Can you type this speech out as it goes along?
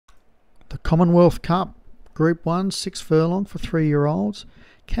Commonwealth Cup, Group 1, 6 furlong for 3-year-olds.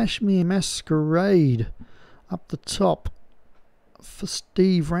 Cashmere Masquerade up the top for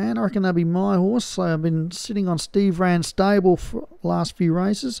Steve Rand. I reckon that'll be my horse. So I've been sitting on Steve Rand's stable for the last few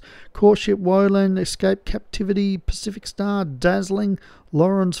races. Courtship, Woland, Escape Captivity, Pacific Star, Dazzling,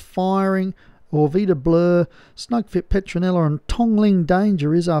 Lauren's Firing, Orvita Blur, Snugfit Petronella, and Tongling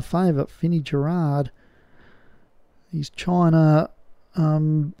Danger is our favourite, Vinnie Gerard. These China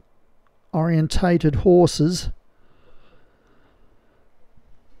orientated horses.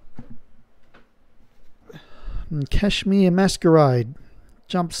 And Cashmere Masquerade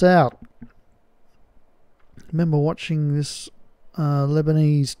jumps out. Remember watching this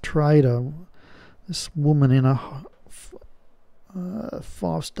Lebanese trader, this woman in a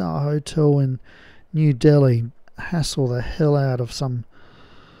 5-star hotel in New Delhi, hassle the hell out of some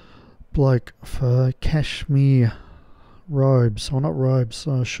bloke for cashmere robes, or not robes,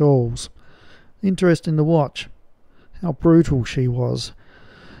 shawls. Interesting to watch how brutal she was.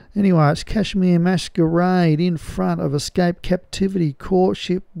 Anyway, it's Cashmere Masquerade in front of Escape Captivity,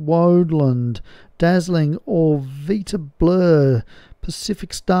 Courtship, Woodland, Dazzling, Orvita Blur,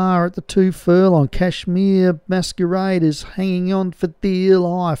 Pacific Star at the 2 furlong. Cashmere Masquerade is hanging on for dear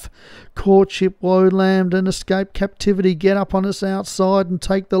life. Courtship, Woodland and Escape Captivity get up on its outside and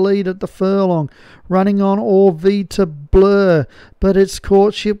take the lead at the furlong. Running on Orvita Blur, but it's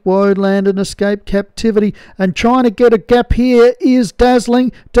Courtship, Woodland and Escape Captivity. And trying to get a gap here is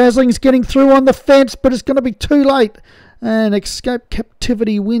Dazzling. Dazzling's getting through on the fence, but it's going to be too late. And Escape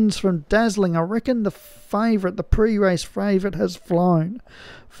Captivity wins from Dazzling. I reckon the favourite, the pre-race favourite, has flown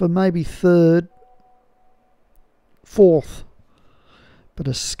for maybe 3rd, 4th. But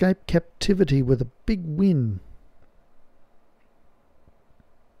Escape Captivity with a big win.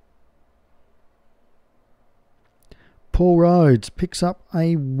 Paul Rhodes picks up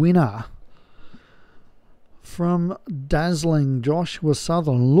a winner from Dazzling. Joshua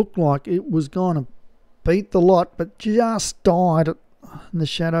Sutherland looked like it was going to beat the lot, but just died in the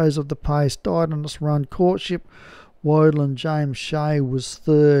shadows of the pace, died on its run. Courtship, Woodland, James Shea was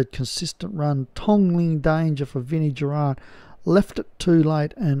 3rd, consistent run. Tongling Danger for Vinnie Gerard, left it too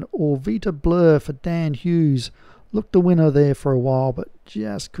late, and Orvita Blur for Dan Hughes looked the winner there for a while, but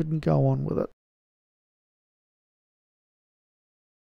just couldn't go on with it.